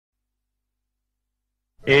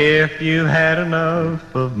If you had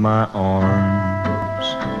enough of my arms,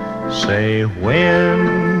 say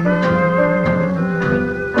when.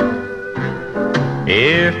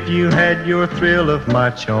 If you had your thrill of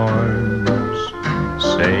my charms,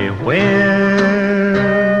 say when.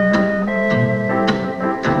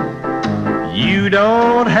 You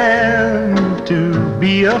don't have to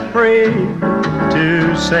be afraid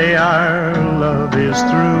to say our love is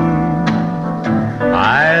through.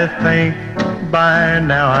 I think by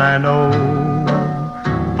now I know,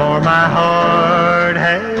 for my heart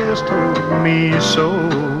has told me so.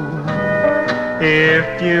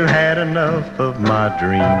 If you had enough of my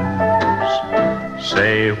dreams,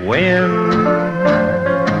 say when.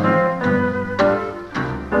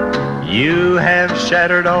 You have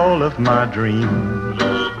shattered all of my dreams,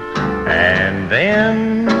 and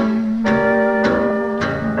then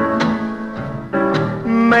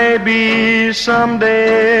maybe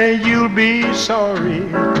someday you'll be sorry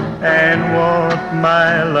and want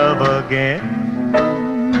my love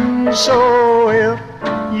again. So if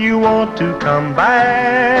you want to come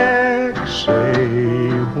back, say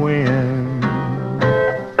when.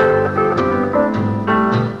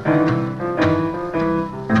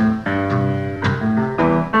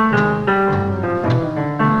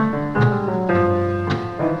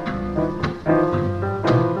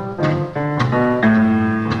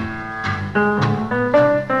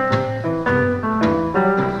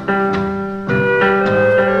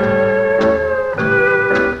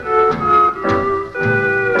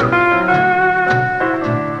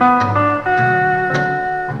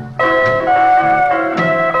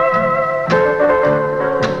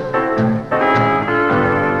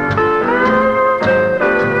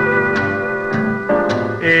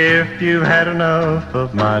 If you had enough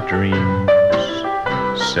of my dreams,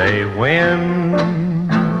 say when.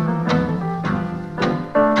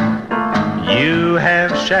 You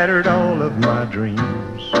have shattered all of my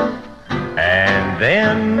dreams, and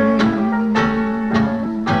then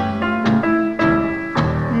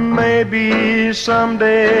maybe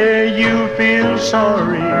someday you'll feel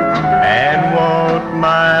sorry and want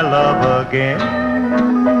my love again.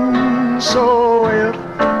 So if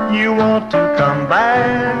you want to come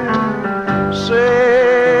back,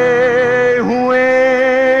 say